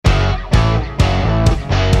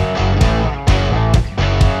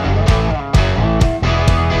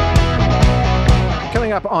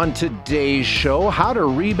Coming up on today's show, how to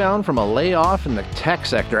rebound from a layoff in the tech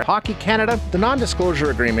sector. Hockey Canada, the non-disclosure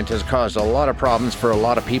agreement has caused a lot of problems for a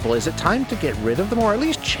lot of people. Is it time to get rid of them or at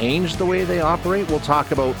least change the way they operate? We'll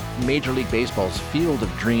talk about Major League Baseball's Field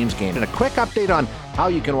of Dreams game and a quick update on how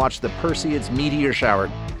you can watch the Perseids meteor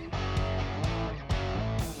shower.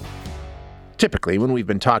 Typically, when we've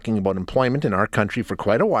been talking about employment in our country for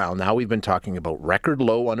quite a while now, we've been talking about record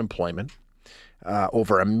low unemployment,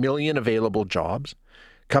 over 1 million available jobs,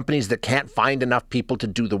 companies that can't find enough people to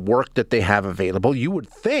do the work that they have available. You would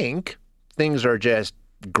think things are just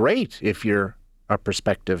great if you're a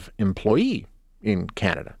prospective employee in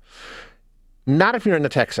Canada. Not if you're in the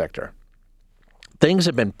tech sector. Things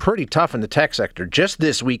have been pretty tough in the tech sector. Just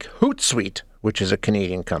this week, Hootsuite, which is a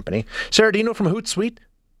Canadian company. Sarah, do you know from Hootsuite?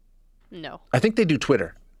 No. I think they do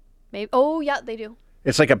Twitter. Maybe. Oh, yeah, they do.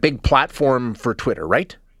 It's like a big platform for Twitter,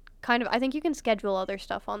 right? Kind of. I think you can schedule other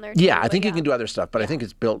stuff on there too. Yeah, I think you can do other stuff, but I think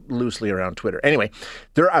it's built loosely around Twitter. Anyway,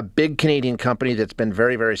 they're a big Canadian company that's been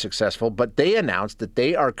very, very successful, but they announced that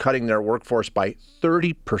they are cutting their workforce by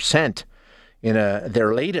 30% in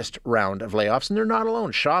their latest round of layoffs, and they're not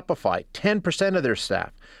alone. Shopify, 10% of their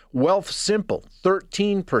staff. Wealthsimple,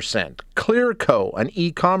 13%. Clearco, an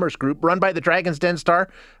e-commerce group run by the Dragon's Den star,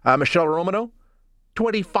 Michelle Romanow,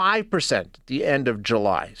 25% at the end of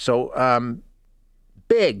July. So,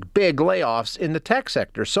 big layoffs in the tech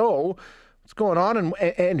sector. So what's going on?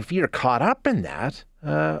 And if you're caught up in that,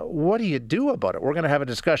 what do you do about it? We're going to have a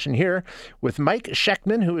discussion here with Mike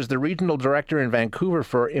Schechtman, who is the Regional Director in Vancouver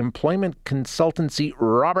for employment consultancy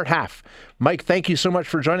Robert Half. Mike, thank you so much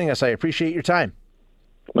for joining us. I appreciate your time.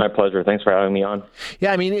 My pleasure. Thanks for having me on.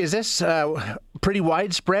 Yeah, I mean, is this pretty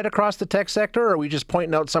widespread across the tech sector, or are we just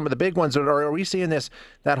pointing out some of the big ones, or are we seeing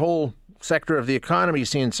that whole sector of the economy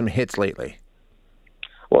seeing some hits lately?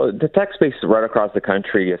 Well, the tech space right across the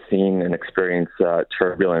country has seen and experienced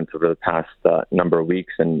turbulence over the past number of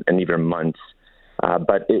weeks and even months.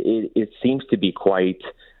 But it seems to be quite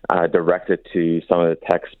directed to some of the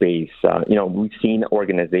tech space. We've seen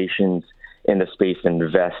organizations in the space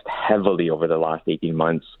invest heavily over the last 18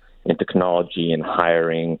 months in technology and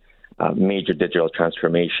hiring, major digital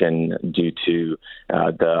transformation due to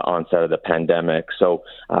the onset of the pandemic. So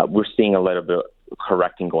we're seeing a little bit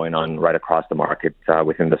correcting going on right across the market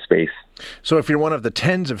within the space. So if you're one of the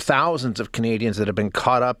tens of thousands of Canadians that have been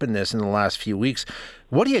caught up in this in the last few weeks,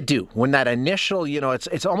 what do you do when that initial,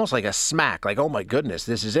 it's almost like a smack, like, oh my goodness,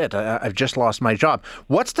 this is it. I've just lost my job.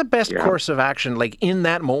 What's the best course of action like in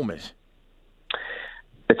that moment?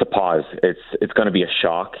 It's a pause. It's going to be a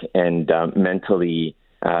shock, and mentally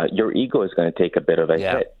your ego is going to take a bit of a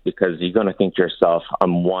hit because you're going to think to yourself,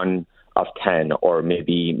 I'm one of 10 or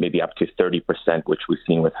maybe up to 30%, which we've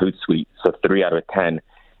seen with Hootsuite. So 3 out of 10.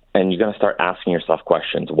 And you're going to start asking yourself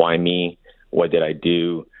questions. Why me? What did I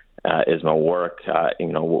do? Is my work, how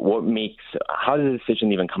did the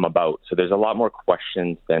decision even come about? So there's a lot more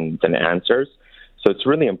questions than answers. So it's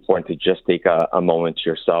really important to just take a moment to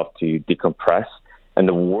yourself to decompress. And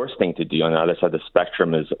the worst thing to do on the other side of the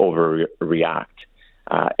spectrum is overreact.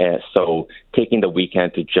 So taking the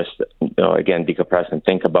weekend to just, again, decompress and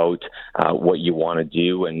think about what you want to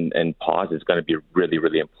do and pause is going to be really,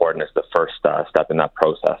 really important as the first step in that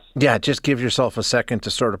process. Yeah, just give yourself a second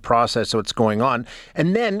to sort of process what's going on.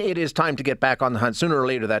 And then it is time to get back on the hunt. Sooner or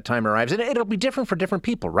later, that time arrives. And it'll be different for different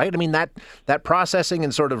people, right? I mean, that processing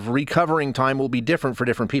and sort of recovering time will be different for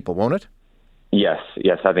different people, won't it? Yes.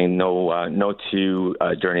 I think no two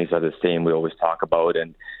journeys are the same. We always talk about,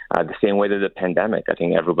 and the same way that the pandemic. I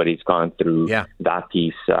think everybody's gone through that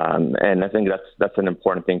piece, and I think that's an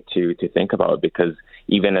important thing to think about, because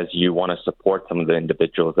even as you want to support some of the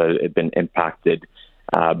individuals that have been impacted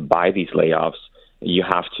by these layoffs, you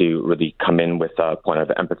have to really come in with a point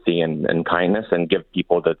of empathy and kindness, and give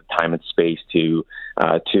people the time and space to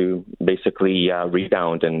basically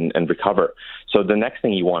rebound and recover. So the next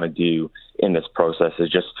thing you want to do in this process is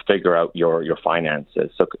just figure out your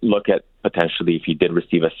finances. So look at potentially, if you did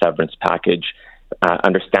receive a severance package,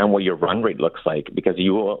 understand what your run rate looks like, because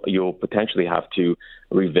you'll potentially have to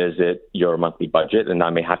revisit your monthly budget, and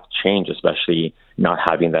that may have to change, especially not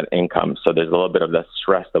having that income. So there's a little bit of that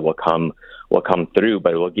stress that will come through,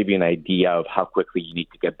 but it will give you an idea of how quickly you need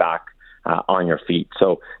to get back on your feet.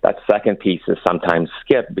 So that second piece is sometimes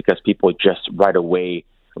skipped because people just right away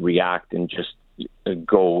react and just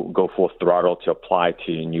go full throttle to apply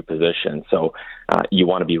to a new position. So you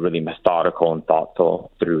want to be really methodical and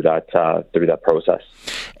thoughtful through that process.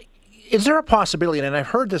 Is there a possibility, and I've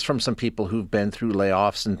heard this from some people who've been through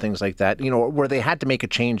layoffs and things like that, where they had to make a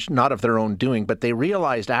change, not of their own doing, but they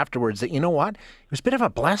realized afterwards that, you know what, it was a bit of a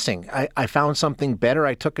blessing. I found something better.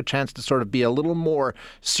 I took a chance to sort of be a little more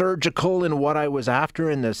surgical in what I was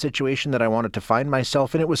after in the situation that I wanted to find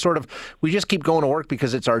myself in. It was sort of, we just keep going to work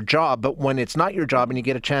because it's our job, but when it's not your job and you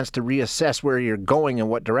get a chance to reassess where you're going and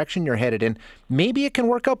what direction you're headed in, maybe it can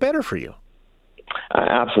work out better for you.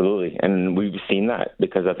 Absolutely, and we've seen that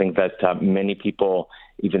because I think that many people,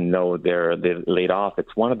 even though they're laid off,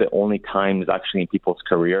 it's one of the only times actually in people's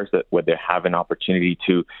careers where they have an opportunity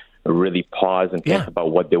to really pause and think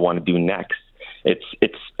about what they want to do next. It's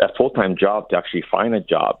a full-time job to actually find a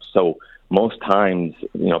job, so most times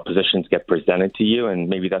positions get presented to you, and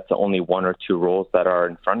maybe that's the only one or two roles that are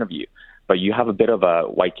in front of you. But you have a bit of a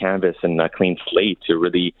white canvas and a clean slate to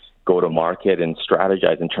really go to market and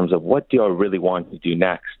strategize in terms of what do I really want to do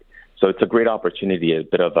next. So it's a great opportunity, a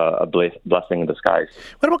bit of a blessing in disguise.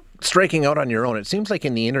 What about striking out on your own? It seems like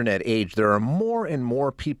in the internet age, there are more and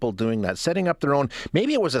more people doing that, setting up their own.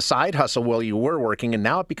 Maybe it was a side hustle while you were working, and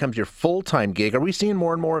now it becomes your full-time gig. Are we seeing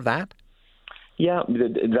more and more of that? Yeah,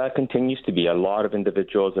 that continues to be. A lot of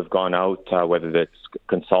individuals have gone out, whether it's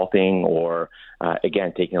consulting or,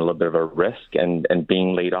 again, taking a little bit of a risk and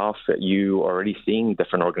being laid off. You are already seeing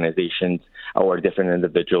different organizations or different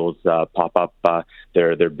individuals pop up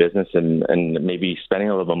their business and maybe spending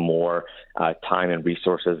a little bit more time and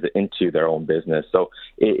resources into their own business. So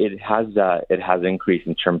it has increased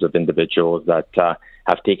in terms of individuals that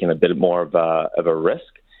have taken a bit more of a risk.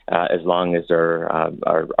 As long as they're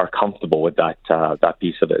are comfortable with that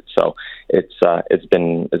piece of it, so it's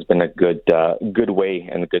been a good way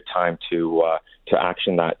and a good time to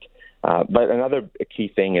action that. But another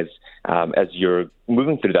key thing is as you're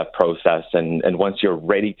moving through that process, and once you're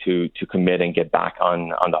ready to commit and get back on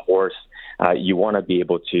the horse, you want to be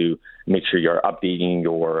able to make sure you're updating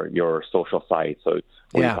your social site. So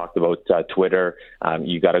we talked about Twitter.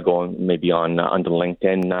 You got to go maybe on the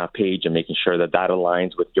LinkedIn page and making sure that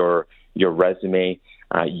aligns with your resume.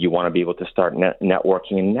 You want to be able to start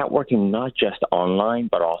networking not just online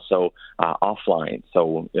but also offline.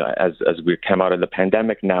 So as we come out of the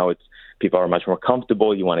pandemic now, people are much more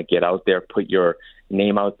comfortable. You want to get out there, put your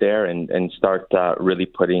name out there, and start really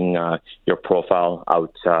putting your profile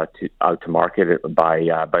out to market by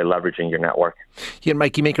leveraging your network. Yeah,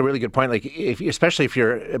 Mike, you make a really good point. Like, especially if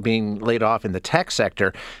you're being laid off in the tech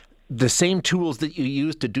sector, the same tools that you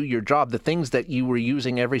use to do your job, the things that you were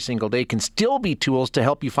using every single day, can still be tools to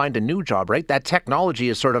help you find a new job, right? That technology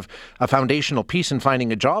is sort of a foundational piece in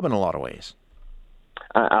finding a job in a lot of ways.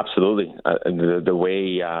 Absolutely. The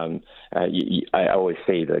way I always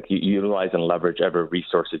say that you utilize and leverage every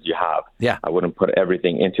resources you have. Yeah. I wouldn't put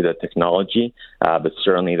everything into the technology, but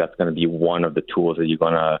certainly that's going to be one of the tools that you're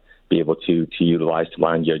going to be able to utilize to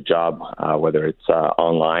land your job, whether it's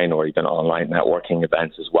online or even online networking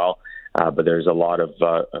events as well. But there's a lot of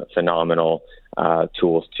phenomenal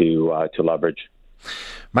tools to leverage.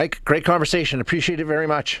 Mike, great conversation. Appreciate it very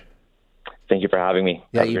much. Thank you for having me.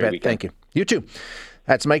 Yeah, you bet. Thank you. You too.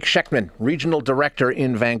 That's Mike Shechtman, Regional Director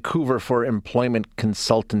in Vancouver for employment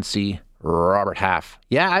consultancy, Robert Half.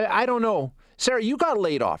 Yeah, I don't know. Sarah, you got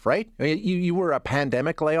laid off, right? You were a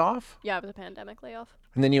pandemic layoff? Yeah, it was a pandemic layoff.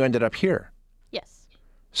 And then you ended up here? Yes.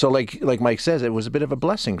 So like Mike says, it was a bit of a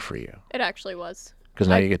blessing for you. It actually was. Because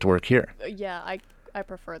now you get to work here. Yeah, I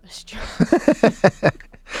prefer this job.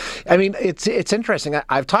 I mean, it's interesting.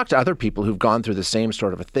 I've talked to other people who've gone through the same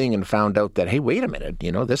sort of a thing and found out that, hey, wait a minute,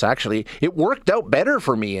 this actually, it worked out better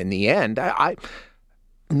for me in the end. I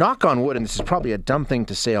knock on wood, and this is probably a dumb thing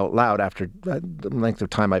to say out loud after the length of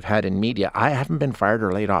time I've had in media, I haven't been fired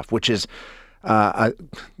or laid off, which is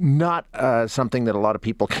not something that a lot of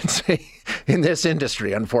people can say in this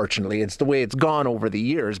industry, unfortunately. It's the way it's gone over the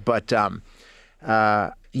years. But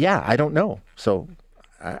yeah, I don't know. So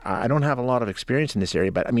I don't have a lot of experience in this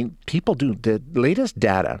area, but I mean, people do. The latest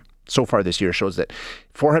data so far this year shows that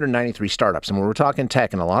 493 startups, and when we're talking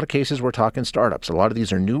tech, in a lot of cases, we're talking startups. A lot of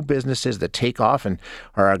these are new businesses that take off and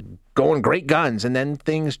are going great guns, and then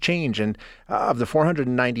things change. And of the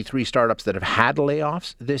 493 startups that have had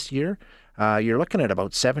layoffs this year, you're looking at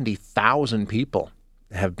about 70,000 people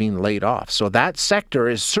have been laid off. So that sector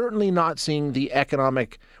is certainly not seeing the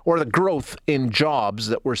economic or the growth in jobs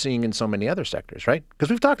that we're seeing in so many other sectors, right? Because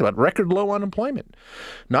we've talked about record low unemployment,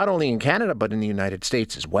 not only in Canada, but in the United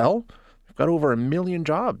States as well. We've got over 1 million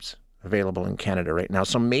jobs available in Canada right now.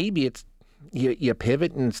 So maybe it's you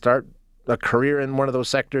pivot and start a career in one of those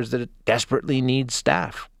sectors that desperately needs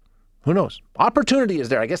staff. Who knows? Opportunity is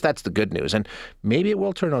there. I guess that's the good news. And maybe it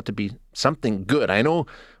will turn out to be something good. I know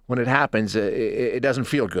when it happens, it doesn't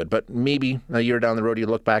feel good. But maybe a year down the road, you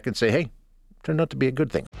look back and say, hey, turned out to be a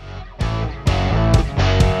good thing.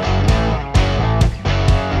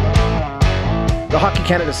 The Hockey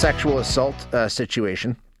Canada sexual assault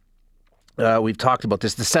situation, we've talked about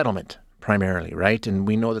this, the settlement primarily, right? And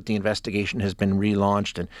we know that the investigation has been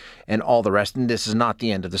relaunched and all the rest. And this is not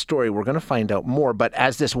the end of the story. We're going to find out more. But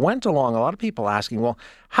as this went along, a lot of people asking, well,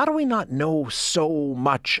 how do we not know so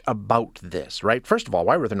much about this, right? First of all,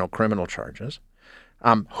 why were there no criminal charges?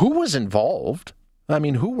 Who was involved? I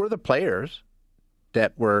mean, who were the players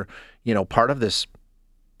that were, part of this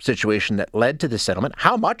situation that led to the settlement?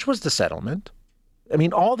 How much was the settlement? I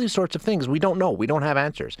mean, all these sorts of things, we don't know. We don't have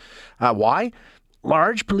answers. Why?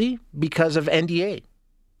 Largely because of NDA,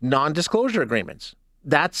 non-disclosure agreements.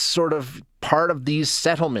 That's sort of part of these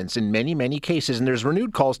settlements in many, many cases, and there's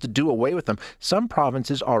renewed calls to do away with them. Some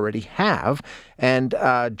provinces already have. And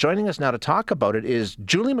joining us now to talk about it is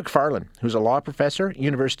Julie McFarlane, who's a law professor,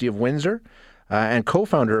 University of Windsor, and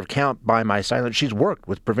co-founder of Count by My Silence. She's worked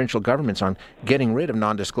with provincial governments on getting rid of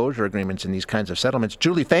non-disclosure agreements in these kinds of settlements.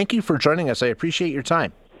 Julie, thank you for joining us. I appreciate your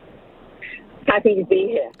time. Happy to be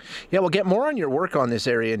here. Yeah, we'll get more on your work on this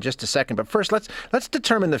area in just a second. But first, let's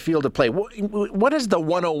determine the field of play. What is the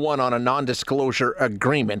 101 on a non-disclosure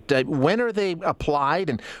agreement? When are they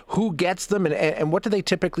applied, and who gets them, and what do they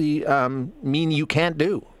typically mean you can't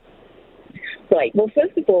do? Right. Well,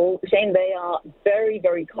 first of all, Shane, they are very,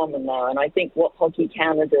 very common now. And I think what Hockey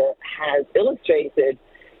Canada has illustrated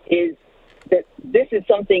is that this is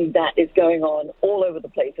something that is going on all over the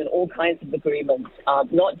place in all kinds of agreements,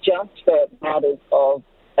 not just for matters of,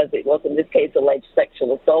 as it was in this case, alleged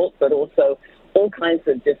sexual assault, but also all kinds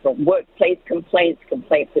of different workplace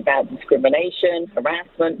complaints about discrimination,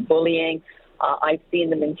 harassment, bullying. I've seen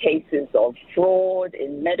them in cases of fraud,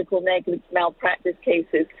 in medical negligence, malpractice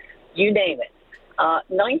cases, you name it.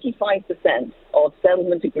 95% of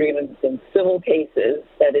settlement agreements in civil cases,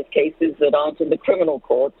 that is cases that aren't in the criminal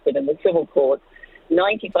courts, but in the civil courts,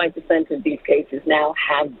 95% of these cases now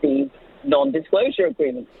have these non-disclosure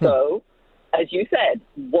agreements. So, as you said,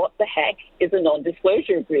 what the heck is a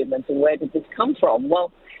non-disclosure agreement, and where did this come from?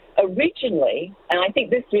 Well, originally, and I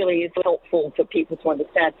think this really is helpful for people to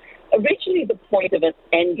understand, originally the point of an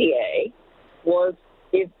NDA was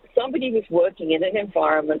if somebody was working in an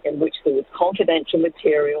environment in which there was confidential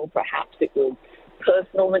material, perhaps it was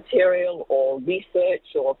personal material or research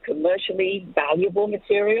or commercially valuable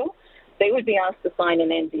material, they would be asked to sign an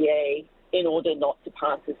NDA in order not to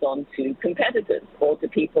pass this on to competitors or to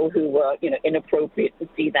people who were, inappropriate to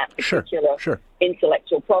see that particular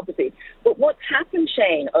intellectual property. But what's happened,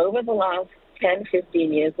 Shane, over the last 10,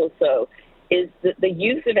 15 years or so, is that the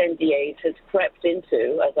use of NDAs has crept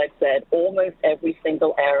into, as I've said, almost every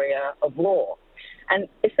single area of law. And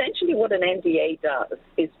essentially what an NDA does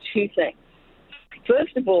is two things.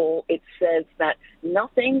 First of all, it says that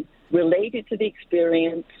nothing related to the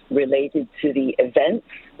experience, related to the events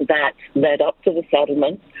that led up to the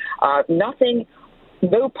settlement,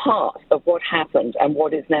 no part of what happened and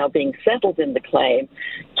what is now being settled in the claim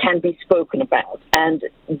can be spoken about. And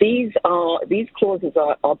these clauses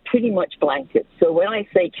are pretty much blanket. So when I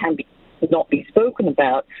say not be spoken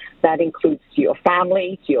about, that includes to your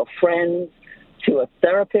family, to your friends, to a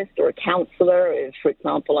therapist or a counselor. If, for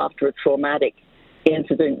example, after a traumatic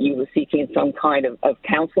incident, you were seeking some kind of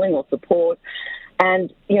counseling or support.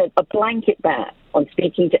 And, a blanket ban on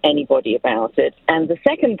speaking to anybody about it. And the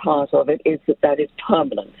second part of it is that is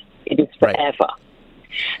permanent. It is forever. Right.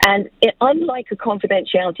 And unlike a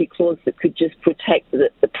confidentiality clause that could just protect the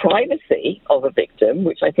privacy of a victim,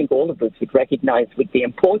 which I think all of us would recognize would be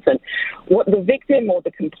important, what the victim or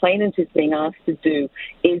the complainant is being asked to do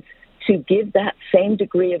is to give that same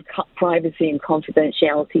degree of privacy and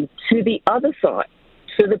confidentiality to the other side,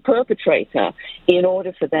 to the perpetrator, in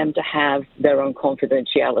order for them to have their own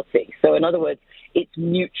confidentiality. So in other words, it's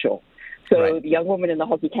mutual. So the young woman in the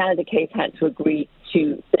Hockey Canada case had to agree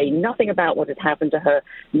to say nothing about what had happened to her,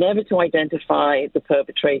 never to identify the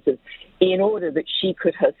perpetrators, in order that she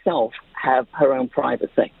could herself have her own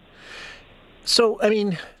privacy. So, I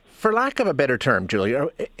mean, for lack of a better term, Julia,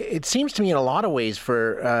 it seems to me in a lot of ways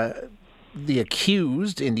for the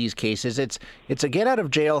accused in these cases, it's a get out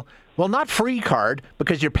of jail, well, not free card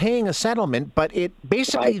because you're paying a settlement, but it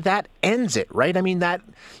basically that ends it, right? I mean, that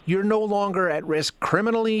you're no longer at risk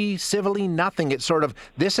criminally, civilly, nothing. It's sort of,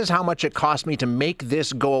 this is how much it cost me to make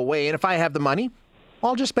this go away. And if I have the money,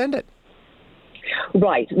 I'll just spend it.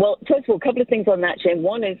 Right. Well, first of all, a couple of things on that, Shane.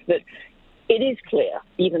 One is that it is clear,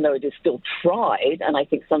 even though it is still tried, and I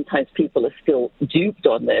think sometimes people are still duped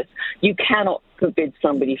on this, you cannot forbid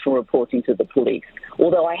somebody from reporting to the police.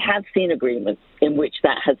 Although I have seen agreements in which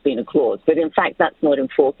that has been a clause. But in fact, that's not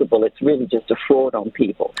enforceable. It's really just a fraud on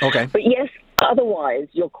people. Okay. But yes, otherwise,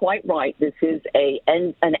 you're quite right. This is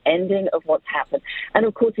an ending of what's happened. And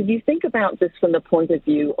of course, if you think about this from the point of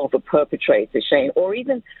view of a perpetrator, Shane, or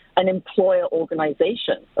even an employer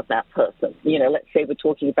organization of that person, let's say we're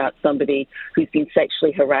talking about somebody who's been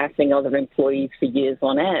sexually harassing other employees for years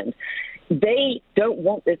on end. They don't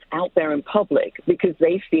want this out there in public because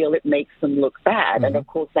they feel it makes them look bad. Mm-hmm. And, of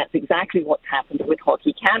course, that's exactly what's happened with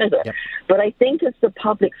Hockey Canada. Yep. But I think as the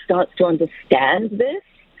public starts to understand this,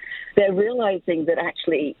 they're realizing that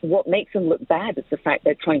actually what makes them look bad is the fact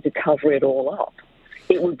they're trying to cover it all up.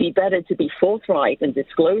 It would be better to be forthright and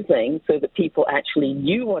disclosing so that people actually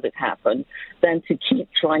knew what had happened than to keep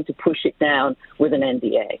trying to push it down with an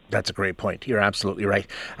NDA. That's a great point. You're absolutely right.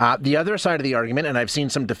 The other side of the argument, and I've seen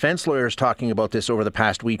some defense lawyers talking about this over the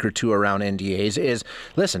past week or two around NDAs, is,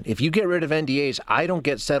 listen, if you get rid of NDAs, I don't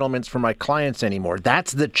get settlements for my clients anymore.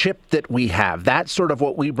 That's the chip that we have. That's sort of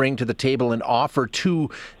what we bring to the table and offer to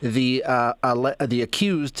the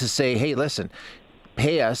accused to say, hey, listen,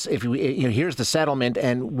 pay us if here's the settlement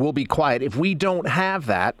and we'll be quiet. If we don't have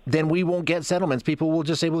that, then we won't get settlements. People will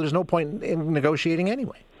just say, well, there's no point in negotiating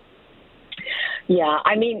anyway. Yeah,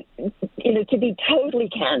 I mean, to be totally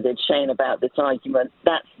candid, Shane, about this argument,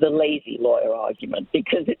 that's the lazy lawyer argument,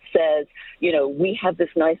 because it says, we have this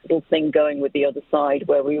nice little thing going with the other side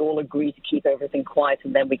where we all agree to keep everything quiet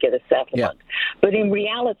and then we get a settlement. Yeah. But in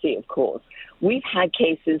reality, of course, we've had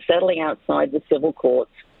cases settling outside the civil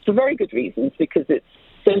courts for very good reasons, because it's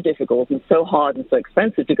so difficult and so hard and so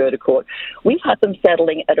expensive to go to court. We've had them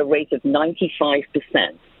settling at a rate of 95%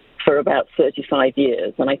 for about 35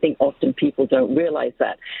 years, and I think often people don't realize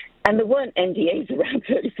that. And there weren't NDAs around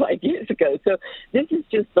 35 years ago. So this is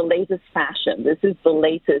just the latest fashion. This is the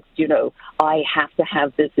latest, I have to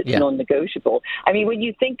have this, it's non-negotiable. I mean,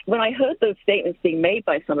 when I heard those statements being made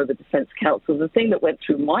by some of the defense counsel, the thing that went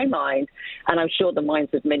through my mind, and I'm sure the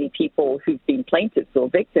minds of many people who've been plaintiffs or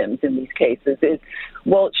victims in these cases, is,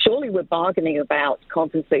 well, surely we're bargaining about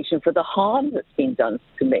compensation for the harm that's been done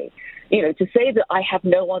to me. To say that I have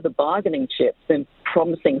no other bargaining chips than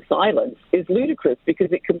promising silence is ludicrous,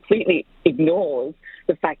 because it completely ignores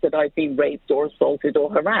the fact that I've been raped or assaulted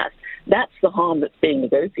or harassed. That's the harm that's being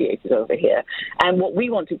negotiated over here. And what we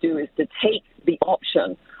want to do is to take the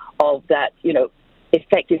option of that,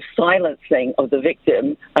 effective silencing of the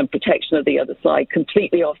victim and protection of the other side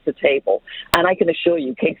completely off the table. And I can assure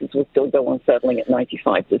you cases will still go on settling at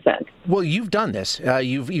 95%. Well, you've done this.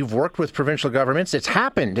 You've worked with provincial governments. It's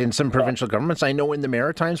happened in some provincial governments. I know in the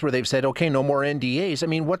Maritimes where they've said, okay, no more NDAs. I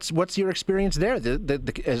mean, what's your experience there?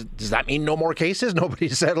 Does that mean no more cases?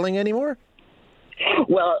 Nobody's settling anymore?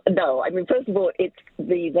 Well, no. I mean, first of all, it's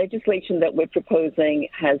the legislation that we're proposing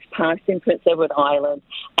has passed in Prince Edward Island,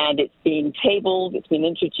 and it's been tabled, it's been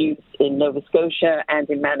introduced in Nova Scotia and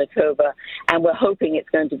in Manitoba, and we're hoping it's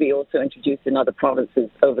going to be also introduced in other provinces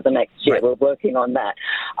over the next year. Right. We're working on that.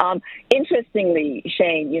 Interestingly,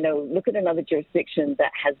 Shane, look at another jurisdiction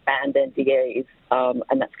that has banned NDAs,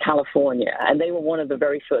 and that's California. And they were one of the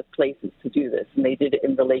very first places to do this, and they did it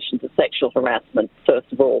in relation to sexual harassment,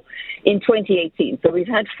 first of all, in 2018. So we've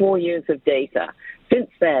had 4 years of data since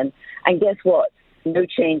then, and guess what? No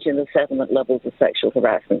change in the settlement levels of sexual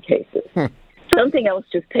harassment cases. Something else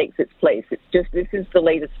just takes its place. This is the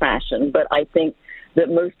latest fashion, but I think that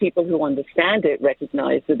most people who understand it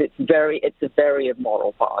recognize that it's a very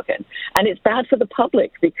immoral bargain. And it's bad for the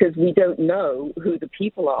public because we don't know who the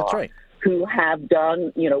people are. That's right. Who have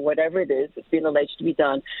done, whatever it is that's been alleged to be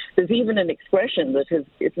done. There's even an expression that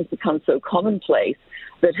has become so commonplace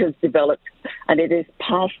that has developed, and it is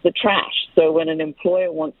pass the trash. So when an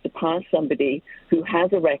employer wants to pass somebody who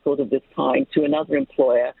has a record of this kind to another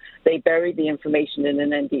employer, they bury the information in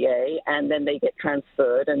an NDA, and then they get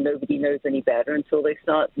transferred, and nobody knows any better until they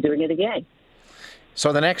start doing it again.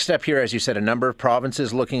 So the next step here, as you said, a number of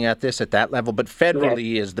provinces looking at this at that level, but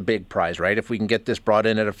federally is the big prize, right? If we can get this brought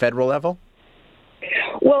in at a federal level?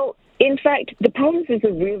 Well, in fact, the provinces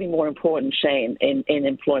are really more important, Shane, in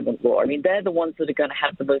employment law. I mean, they're the ones that are going to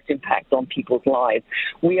have the most impact on people's lives.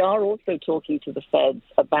 We are also talking to the feds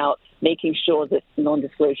about making sure that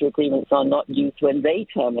non-disclosure agreements are not used when they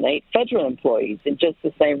terminate federal employees in just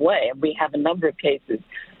the same way. And we have a number of cases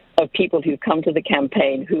of people who come to the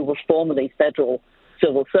campaign who were formerly federal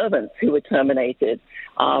civil servants who were terminated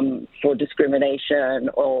for discrimination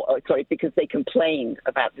because they complained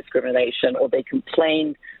about discrimination or they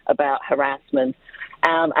complained about harassment.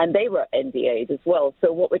 And they were NDA'd as well.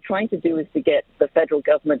 So what we're trying to do is to get the federal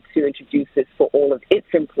government to introduce this for all of its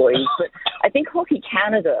employees. But I think Hockey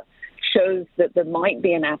Canada shows that there might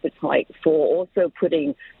be an appetite for also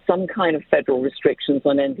putting some kind of federal restrictions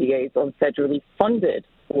on NDAs on federally funded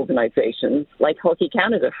organizations like Hockey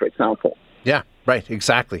Canada, for example. Yeah, right,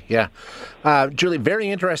 exactly, yeah. Julie, very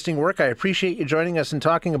interesting work. I appreciate you joining us and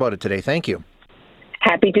talking about it today. Thank you.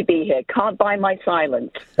 Happy to be here. Can't Buy My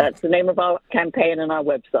Silence. That's the name of our campaign and our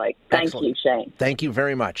website. Thank you, Shane. Thank you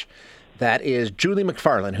very much. That is Julie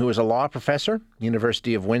McFarlane, who is a law professor,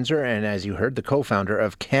 University of Windsor, and as you heard, the co-founder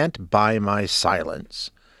of Can't Buy My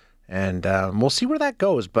Silence. And we'll see where that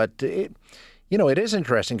goes. But, it is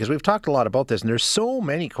interesting because we've talked a lot about this, and there's so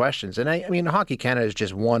many questions. And I mean, Hockey Canada is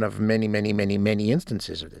just one of many, many, many, many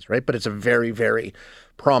instances of this, right? But it's a very, very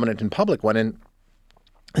prominent and public one. And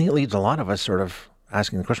I think it leads a lot of us sort of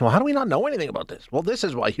asking the question, well, how do we not know anything about this? Well, this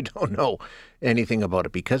is why you don't know anything about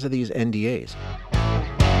it, because of these NDAs.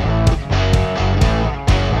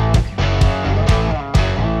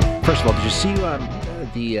 First of all, did you see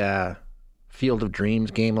the Field of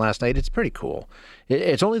Dreams game last night? It's pretty cool.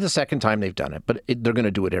 It's only the second time they've done it, but they're going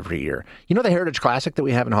to do it every year. You know the Heritage Classic that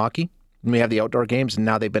we have in hockey? We have the outdoor games, and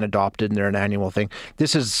now they've been adopted, and they're an annual thing.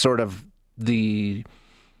 This is sort of the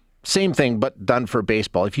same thing, but done for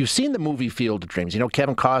baseball. If you've seen the movie Field of Dreams,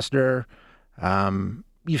 Kevin Costner,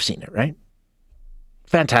 you've seen it, right?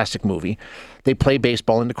 Fantastic movie. They play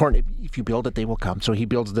baseball in the corn. If you build it, they will come. So he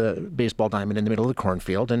builds the baseball diamond in the middle of the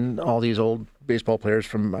cornfield, and all these old baseball players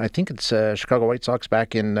from, I think it's Chicago White Sox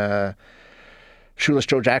back in Shoeless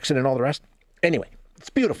Joe Jackson and all the rest. Anyway,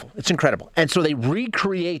 it's beautiful. It's incredible. And so they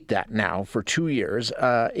recreate that now for 2 years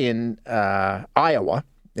in Iowa.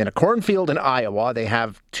 In a cornfield in Iowa, they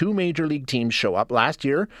have two major league teams show up. Last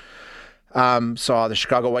year saw the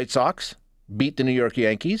Chicago White Sox beat the New York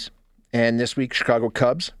Yankees, and this week Chicago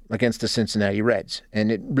Cubs against the Cincinnati Reds.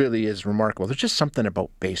 And it really is remarkable. There's just something about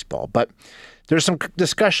baseball. But there's some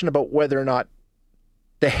discussion about whether or not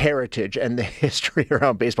the heritage and the history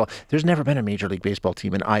around baseball. There's never been a Major League Baseball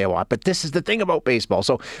team in Iowa, but this is the thing about baseball.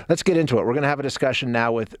 So let's get into it. We're going to have a discussion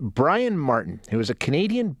now with Brian Martin, who is a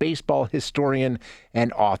Canadian baseball historian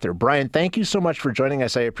and author. Brian, thank you so much for joining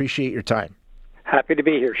us. I appreciate your time. Happy to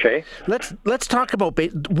be here, Shay. Let's talk about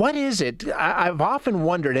what is it? I've often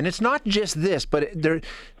wondered, and it's not just this, but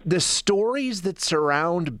the stories that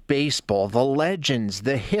surround baseball, the legends,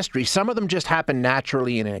 the history. Some of them just happen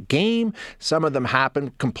naturally in a game. Some of them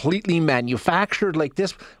happen completely manufactured like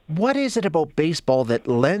this. What is it about baseball that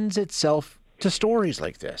lends itself to stories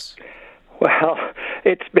like this? Well,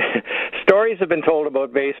 stories have been told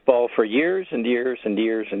about baseball for years and years and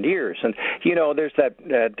years and years. And, there's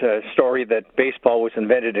that story that baseball was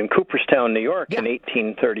invented in Cooperstown, New York in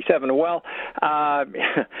 1837. Well,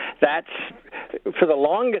 that's, for the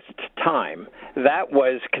longest time, that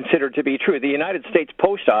was considered to be true. The United States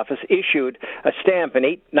Post Office issued a stamp in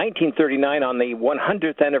 1939 on the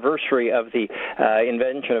 100th anniversary of the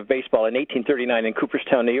invention of baseball in 1839 in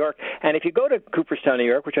Cooperstown, New York. And if you go to Cooperstown, New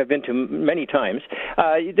York, which I've been to many times,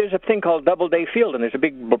 there's a thing called Doubleday Field, and there's a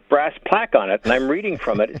big brass plaque on it, and I'm reading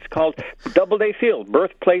from it. It's called Doubleday Field,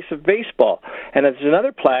 Birthplace of Baseball. And there's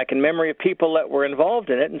another plaque in memory of people that were involved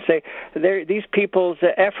in it, and say these people's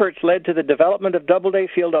efforts led to the development of Doubleday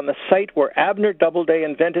Field on the site where Abner Doubleday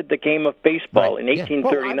invented the game of baseball in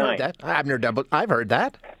 1839. Well, I've heard that. I've heard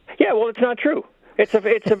that. Yeah, well, it's not true. It's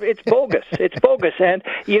bogus. It's bogus. And,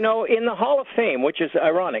 in the Hall of Fame, which is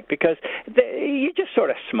ironic because you just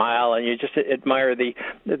sort of smile and you just admire the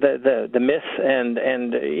myth. And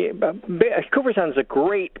Cooperstown is a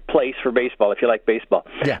great place for baseball if you like baseball.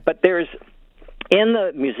 Yeah. But in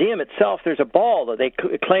the museum itself, there's a ball that they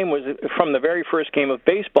claim was from the very first game of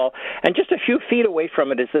baseball, and just a few feet away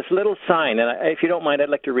from it is this little sign, and if you don't mind, I'd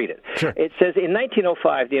like to read it. Sure. It says, in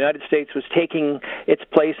 1905, the United States was taking its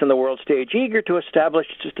place on the world stage, eager to establish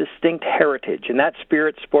its distinct heritage. In that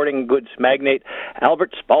spirit, sporting goods magnate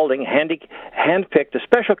Albert Spalding handpicked a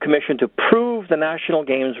special commission to prove the national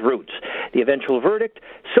game's roots. The eventual verdict,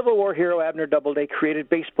 Civil War hero Abner Doubleday created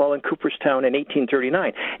baseball in Cooperstown in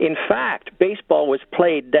 1839. In fact, baseball was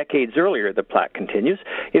played decades earlier, the plaque continues,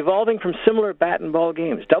 evolving from similar bat and ball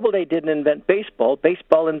games. Doubleday didn't invent baseball.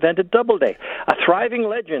 Baseball invented Doubleday, a thriving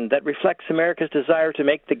legend that reflects America's desire to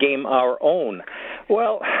make the game our own.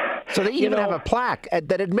 Well, so they even have a plaque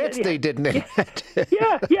that admits they didn't invent it.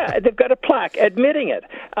 Yeah, they've got a plaque admitting it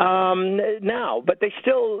now, but they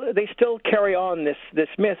still carry on this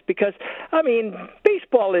myth because, I mean,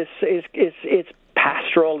 baseball is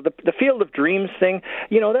pastoral. The Field of Dreams thing,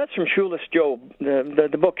 that's from Shoeless Joe,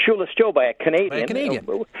 the book Shoeless Joe by a Canadian.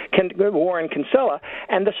 Warren Kinsella.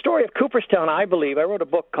 And the story of Cooperstown, I believe, I wrote a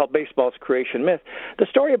book called Baseball's Creation Myth. The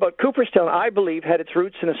story about Cooperstown, I believe, had its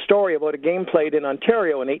roots in a story about a game played in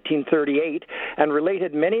Ontario in 1838 and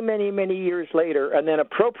related many, many, many years later, and then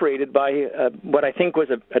appropriated by what I think was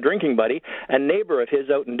a drinking buddy, a neighbor of his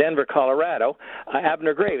out in Denver, Colorado,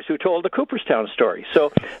 Abner Graves, who told the Cooperstown story.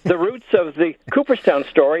 So the roots of the Cooperstown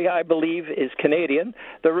story, I believe, is Canadian.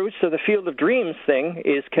 The roots of the Field of Dreams thing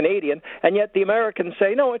is Canadian, and yet the Americans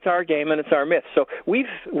say, no, it's our game and it's our myth. So we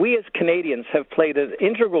as Canadians have played an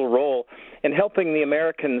integral role in helping the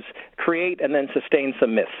Americans create and then sustain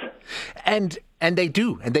some myths. And they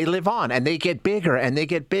do, and they live on, and they get bigger,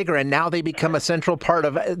 and now they become a central part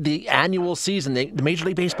of the annual season. The Major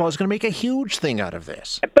League Baseball is going to make a huge thing out of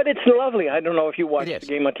this. But it's lovely. I don't know if you watched the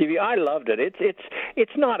game on TV. I loved it.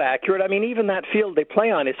 It's not accurate. I mean, even that field they play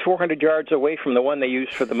on is 400 yards away from the one they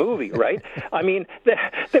used for the movie, right? I mean,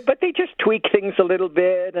 but they just tweak things a little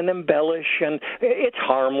bit and embellish, and it's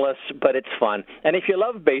harmless, but it's fun. And if you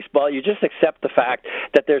love baseball, you just accept the fact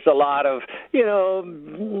that there's a lot of,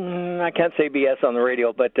 I can't say BS on the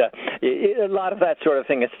radio, but a lot of that sort of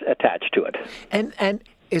thing is attached to it. And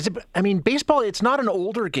is it? I mean, baseball. It's not an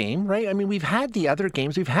older game, right? I mean, we've had the other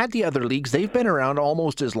games, we've had the other leagues. They've been around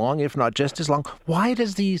almost as long, if not just as long. Why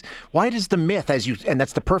does the myth, and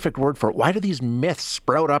that's the perfect word for it? Why do these myths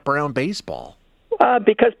sprout up around baseball?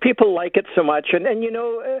 Because people like it so much, and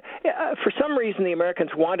for some reason the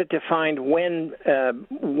Americans wanted to find when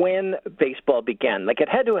baseball began. Like, it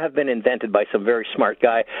had to have been invented by some very smart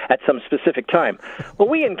guy at some specific time. Well,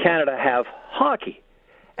 we in Canada have hockey.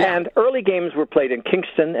 And early games were played in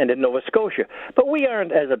Kingston and in Nova Scotia. But we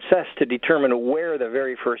aren't as obsessed to determine where the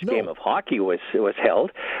very first game of hockey was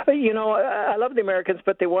held. I love the Americans,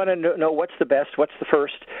 but they want to know what's the best, what's the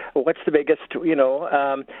first, what's the biggest,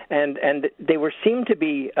 and they seemed to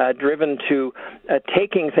be driven to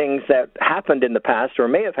taking things that happened in the past or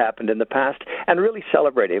may have happened in the past and really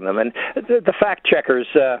celebrating them. And the fact checkers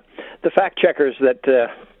that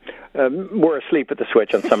we're asleep at the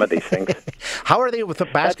switch on some of these things. How are they with the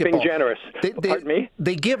basketball? That's being generous. Pardon me?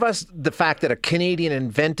 They give us the fact that a Canadian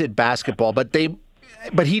invented basketball, but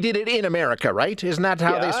he did it in America, right? Isn't that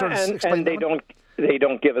how they sort of explain it? And they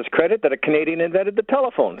don't give us credit that a Canadian invented the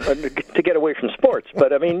telephone to get away from sports.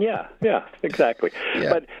 But, I mean, yeah, exactly.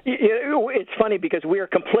 Yeah. But it's funny because we are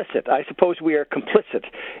complicit. I suppose we are complicit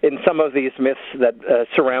in some of these myths that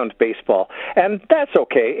surround baseball. And that's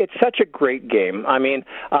okay. It's such a great game. I mean,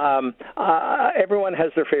 everyone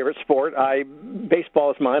has their favorite sport.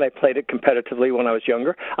 Baseball is mine. I played it competitively when I was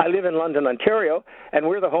younger. I live in London, Ontario, and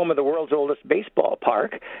we're the home of the world's oldest baseball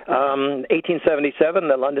park. 1877,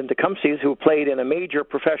 the London Tecumsehs, who played in a major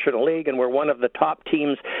professional league and were one of the top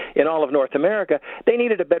teams in all of North America, they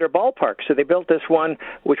needed a better ballpark. So they built this one,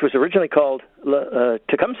 which was originally called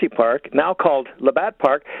Tecumseh Park, now called Labatt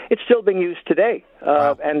Park. It's still being used today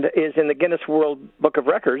and is in the Guinness World Book of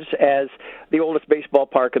Records as the oldest baseball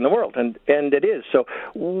park in the world. And it is. So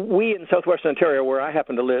we in southwestern Ontario, where I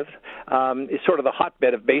happen to live, is sort of the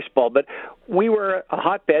hotbed of baseball. But we were a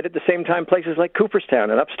hotbed at the same time places like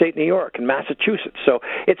Cooperstown and upstate New York and Massachusetts. So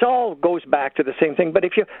it all goes back to the same thing. But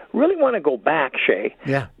if you really want to go back, Shay,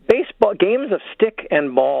 baseball games of stick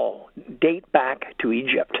and ball date back to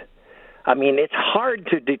Egypt. I mean, it's hard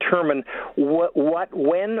to determine what was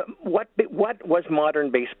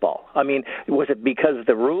modern baseball. I mean, was it because of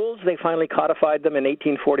the rules they finally codified them in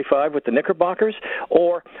 1845 with the Knickerbockers,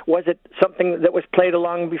 or was it something that was played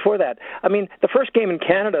along before that? I mean, the first game in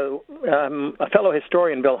Canada, a fellow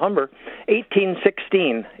historian, Bill Humber,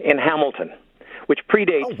 1816 in Hamilton, which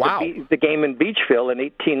predates the game in Beachville in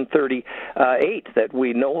 1838 that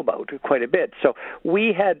we know about quite a bit. So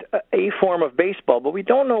we had a form of baseball, but we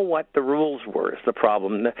don't know what the rules were is the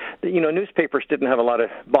problem. Newspapers didn't have a lot of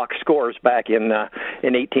box scores back in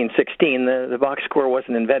 1816. The box score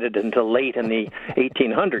wasn't invented until late in the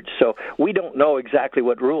 1800s, so we don't know exactly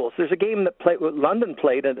what rules. There's a game that London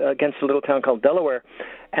played against a little town called Delaware,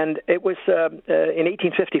 and it was in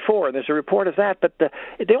 1854, and there's a report of that, but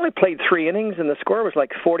they only played 3 innings, and the score was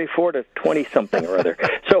like 44 to 20-something or other.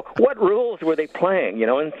 So what rules were they playing?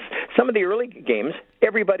 And some of the early games,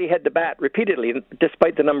 everybody had to bat repeatedly,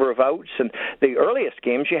 despite the number of outs. And the earliest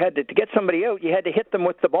games, you had to get somebody out, you had to hit them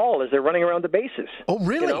with the ball as they're running around the bases. Oh,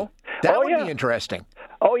 really? You know? That would be interesting.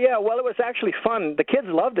 Oh, yeah. Well, it was actually fun. The kids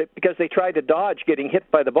loved it because they tried to dodge getting hit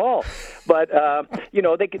by the ball. But,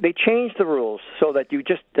 they changed the rules so that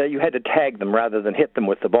you had to tag them rather than hit them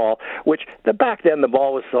with the ball, which back then the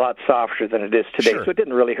ball was a lot softer than it is today, so it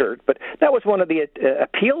didn't really hurt. But that was one of the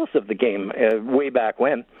appeals of the game way back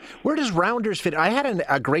when. Where does rounders fit? I had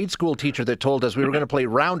a grade school teacher that told us we were going to play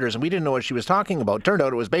rounders, and we didn't know what she was talking about. Turned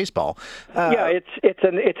out it was baseball.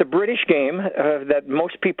 It's a British game that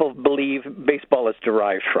most people believe baseball is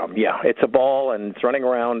derived from. Yeah, it's a ball and it's running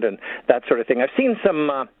around and that sort of thing. I've seen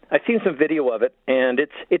some video of it, and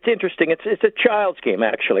it's interesting. It's a child's game,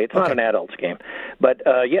 actually. It's not an adult's game. But,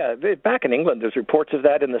 back in England, there's reports of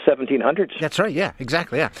that in the 1700s. That's right, yeah,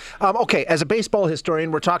 exactly, yeah. Okay, as a baseball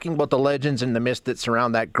historian, we're talking about the legends and the myths that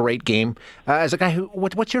surround that great game. As a guy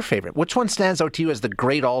what's your favorite? Which one stands out to you as the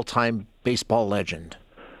great all-time baseball legend?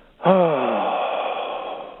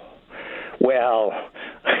 Oh, well,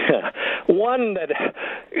 one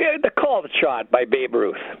the called shot by Babe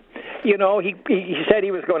Ruth. You know, he said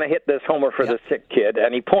he was going to hit this homer for the sick kid,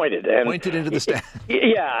 and he pointed into the stand.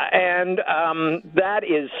 Yeah, and that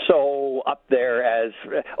is so up there as.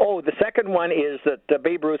 The second one is that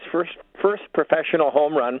Babe Ruth's first professional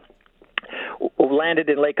home run landed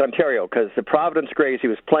in Lake Ontario because the Providence Grays he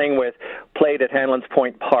was playing with played at Hanlon's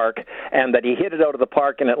Point Park, and that he hit it out of the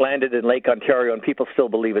park and it landed in Lake Ontario, and people still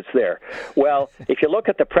believe it's there. Well, if you look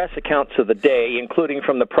at the press accounts of the day, including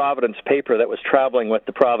from the Providence paper that was traveling with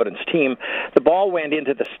the Providence team, the ball went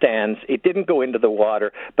into the stands. It didn't go into the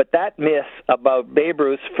water, but that myth about Babe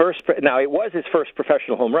Ruth's now it was his first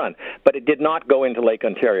professional home run, but it did not go into Lake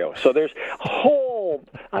Ontario. So there's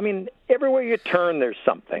everywhere you turn, there's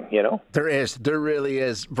something, you know? There really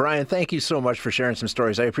is. Brian, thank you so much for sharing some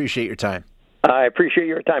stories. I appreciate your time. I appreciate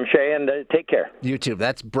your time, Shay, and take care. You too.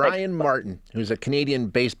 That's Brian Martin, who's a Canadian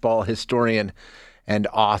baseball historian and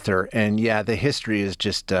author. And yeah, the history is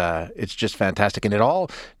it's just fantastic. And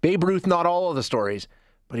Babe Ruth, not all of the stories,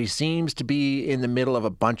 but he seems to be in the middle of a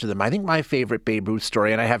bunch of them. I think my favorite Babe Ruth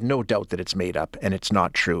story, and I have no doubt that it's made up and it's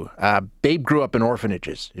not true. Babe grew up in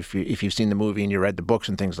orphanages, if you've seen the movie and you read the books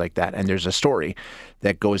and things like that. And there's a story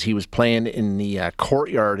that goes, he was playing in the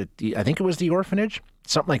courtyard at I think it was the orphanage,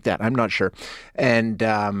 something like that. I'm not sure. And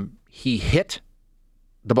he hit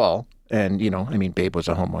the ball. And, Babe was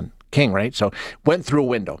a home run king, right? So went through a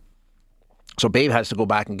window. So Babe has to go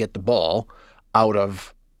back and get the ball out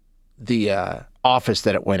of the office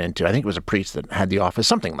that it went into. I think it was a priest that had the office,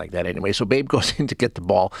 something like that anyway. So Babe goes in to get the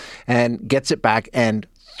ball and gets it back and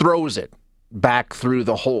throws it back through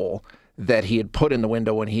the hole that he had put in the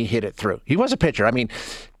window when he hit it through. He was a pitcher.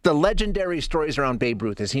 The legendary stories around Babe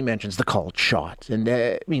Ruth, as he mentions, the called shot. And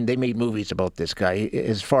they made movies about this guy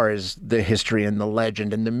as far as the history and the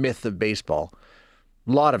legend and the myth of baseball.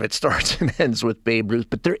 A lot of it starts and ends with Babe Ruth,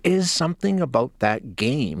 but there is something about that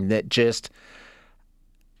game that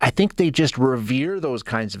I think they just revere those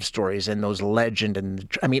kinds of stories and those legend. And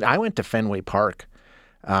I went to Fenway Park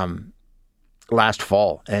last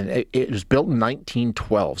fall, and it was built in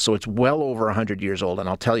 1912, so it's well over 100 years old. And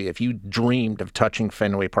I'll tell you, if you dreamed of touching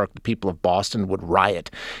Fenway Park, the people of Boston would riot.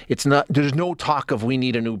 There's no talk of we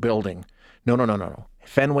need a new building. No.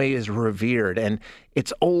 Fenway is revered, and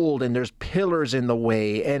it's old, and there's pillars in the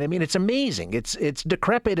way, and it's amazing. It's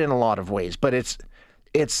decrepit in a lot of ways, but it's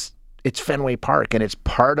Fenway Park, and it's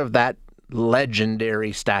part of that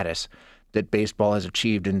legendary status that baseball has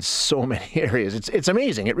achieved in so many areas. It's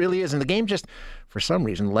amazing. It really is. And the game just, for some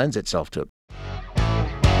reason, lends itself to it.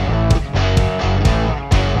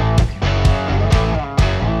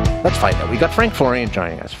 Let's find out. We got Frank Florian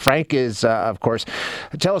joining us. Frank is, of course,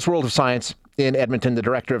 TELUS World of Science in Edmonton, the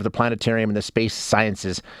director of the Planetarium and the Space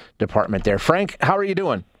Sciences Department there. Frank, how are you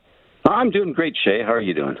doing? I'm doing great, Shay. How are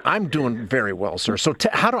you doing? I'm doing very well, sir. So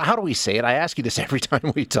how do we say it? I ask you this every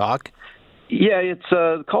time we talk. Yeah,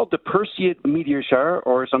 it's called the Perseid meteor shower,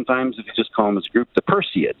 or sometimes, if you just call them as a group, the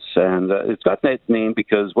Perseids. And it's got that name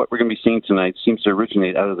because what we're going to be seeing tonight seems to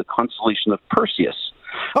originate out of the constellation of Perseus,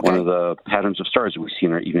 one of the patterns of stars that we see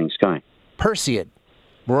in our evening sky. Perseid.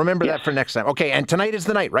 We'll remember that for next time. Okay, and tonight is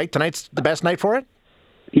the night, right? Tonight's the best night for it?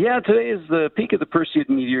 Yeah, today is the peak of the Perseid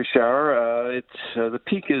meteor shower. The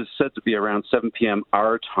peak is said to be around 7 p.m.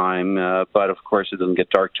 our time, but of course it doesn't get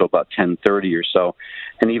dark till about 10:30 or so.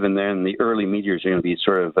 And even then, the early meteors are going to be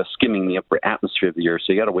sort of skimming the upper atmosphere of the Earth,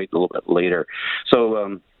 so you got to wait a little bit later.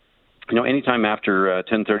 So anytime after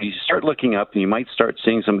 10:30, you start looking up and you might start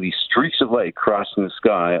seeing some of these streaks of light crossing the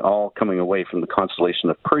sky, all coming away from the constellation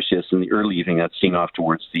of Perseus in the early evening. That's seen off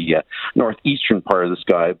towards the northeastern part of the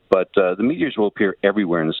sky. But the meteors will appear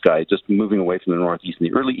everywhere in the sky, just moving away from the northeast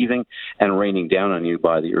in the early evening and raining down on you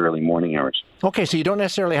by the early morning hours. Okay, so you don't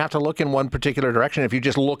necessarily have to look in one particular direction. If you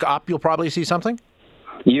just look up, you'll probably see something?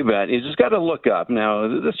 You bet. You just got to look up. Now,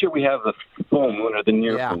 this year we have the full moon or the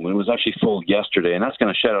near full moon. It was actually full yesterday, and that's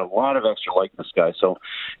going to shed a lot of extra light in the sky. So,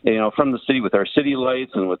 from the city with our city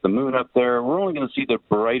lights and with the moon up there, we're only going to see the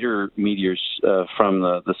brighter meteors from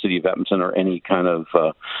the city of Edmonton or any kind of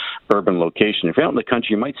urban location. If you're out in the country,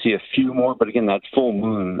 you might see a few more, but again, that full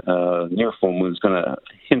moon, near full moon, is going to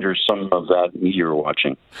hinder some of that meteor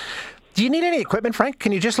watching. Do you need any equipment, Frank?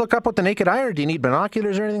 Can you just look up with the naked eye, or do you need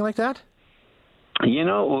binoculars or anything like that?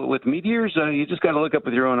 With meteors, you just got to look up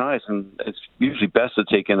with your own eyes, and it's usually best to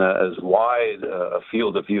take in as wide a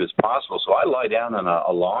field of view as possible. So I lie down on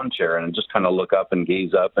a lawn chair and just kind of look up and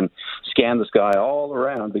gaze up and scan the sky all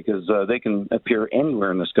around, because they can appear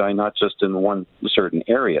anywhere in the sky, not just in one certain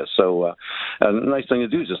area. So the nice thing to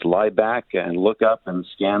do is just lie back and look up and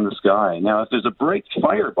scan the sky. Now, if there's a bright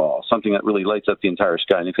fireball, something that really lights up the entire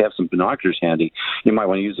sky, and if you have some binoculars handy, you might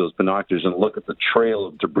want to use those binoculars and look at the trail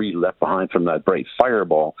of debris left behind from that bright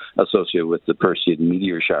fireball associated with the Perseid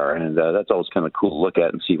meteor shower, and that's always kind of cool to look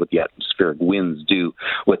at and see what the atmospheric winds do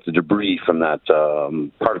with the debris from that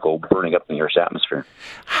particle burning up in the Earth's atmosphere.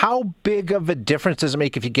 How big of a difference does it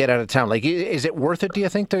make if you get out of town? Like, is it worth it, do you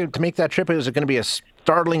think, to make that trip? Is it going to be a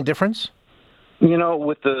startling difference?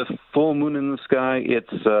 With the full moon in the sky, it's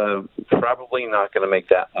probably not going to make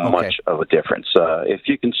that much of a difference. If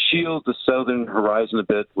you can shield the southern horizon a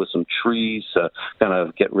bit with some trees, kind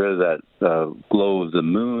of get rid of that glow of the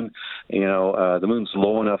moon, the moon's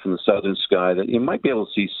low enough in the southern sky that you might be able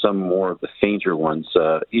to see some more of the fainter ones,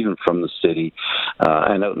 even from the city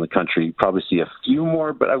and out in the country. You probably see a few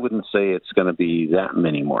more, but I wouldn't say it's going to be that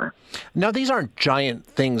many more. Now, these aren't giant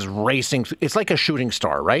things racing. It's like a shooting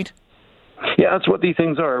star, right? Yeah, that's what these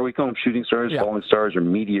things are. We call them shooting stars, falling stars, or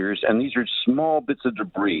meteors, and these are small bits of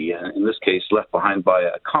debris, in this case left behind by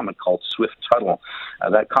a comet called Swift-Tuttle.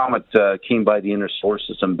 That comet came by the inner solar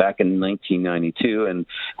system back in 1992, and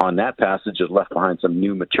on that passage it left behind some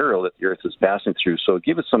new material that the Earth is passing through. So it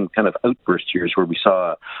gave us some kind of outburst years where we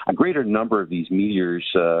saw a greater number of these meteors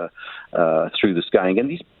through the sky. Again,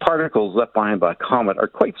 these particles left behind by a comet are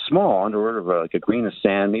quite small, on the order of like a grain of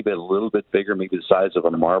sand, maybe a little bit bigger, maybe the size of a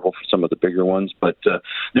marble for some of the bigger ones, but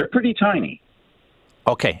they're pretty tiny.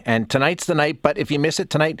 Okay, and tonight's the night, but if you miss it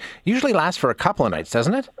tonight, it usually lasts for a couple of nights,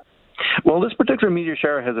 doesn't it? Well, this particular meteor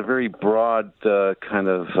shower has a very broad kind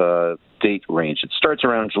of date range. It starts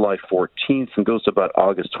around July 14th and goes to about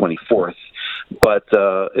August 24th. But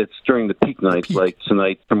it's during the peak nights, like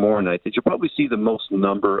tonight, tomorrow night, that you'll probably see the most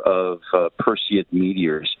number of Perseid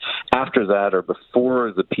meteors. After that, or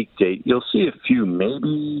before the peak date, you'll see a few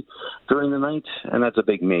maybe during the night, and that's a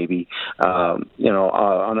big maybe. On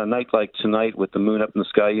a night like tonight with the moon up in the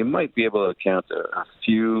sky, you might be able to count a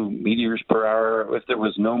few meteors per hour. If there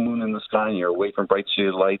was no moon in the sky and you're away from bright city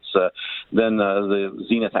lights, then the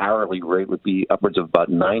zenith hourly rate would be upwards of about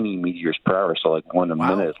 90 meteors per hour, so like one a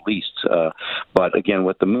minute at least. But again,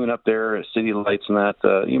 with the moon up there, city lights and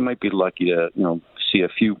that, you might be lucky to see a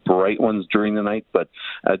few bright ones during the night, but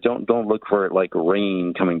don't look for it like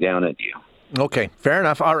rain coming down at you. Okay, fair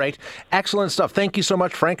enough. All right. Excellent stuff. Thank you so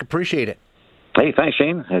much, Frank. Appreciate it. Hey, thanks,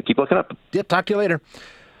 Shane. Keep looking up. Yeah, talk to you later.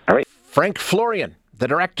 All right. Frank Florian, the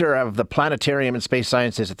director of the Planetarium and Space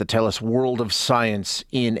Sciences at the TELUS World of Science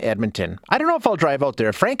in Edmonton. I don't know if I'll drive out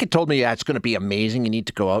there. Frank had told me, it's going to be amazing. You need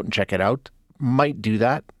to go out and check it out. Might do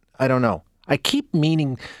that. I don't know. I keep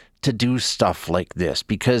meaning to do stuff like this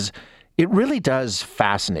because it really does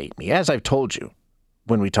fascinate me. As I've told you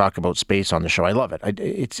when we talk about space on the show, I love it.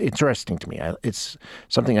 It's interesting to me. It's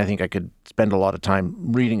something I think I could spend a lot of time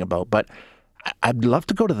reading about. But I'd love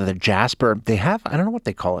to go to the Jasper. They have, I don't know what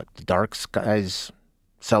they call it, the Dark Skies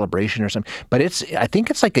celebration or something. But I think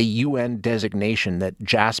it's like a UN designation that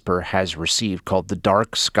Jasper has received called the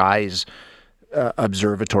Dark Skies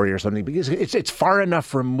Observatory or something, because it's far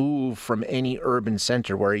enough removed from any urban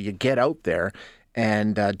center where you get out there.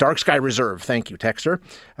 And Dark Sky Reserve, thank you, Texter.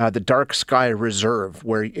 The Dark Sky Reserve,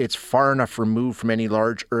 where it's far enough removed from any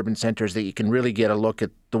large urban centers that you can really get a look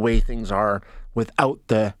at the way things are without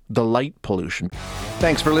the light pollution.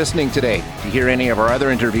 Thanks for listening today. To hear any of our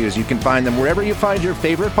other interviews, you can find them wherever you find your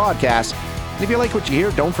favorite podcasts. And if you like what you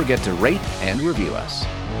hear, don't forget to rate and review us.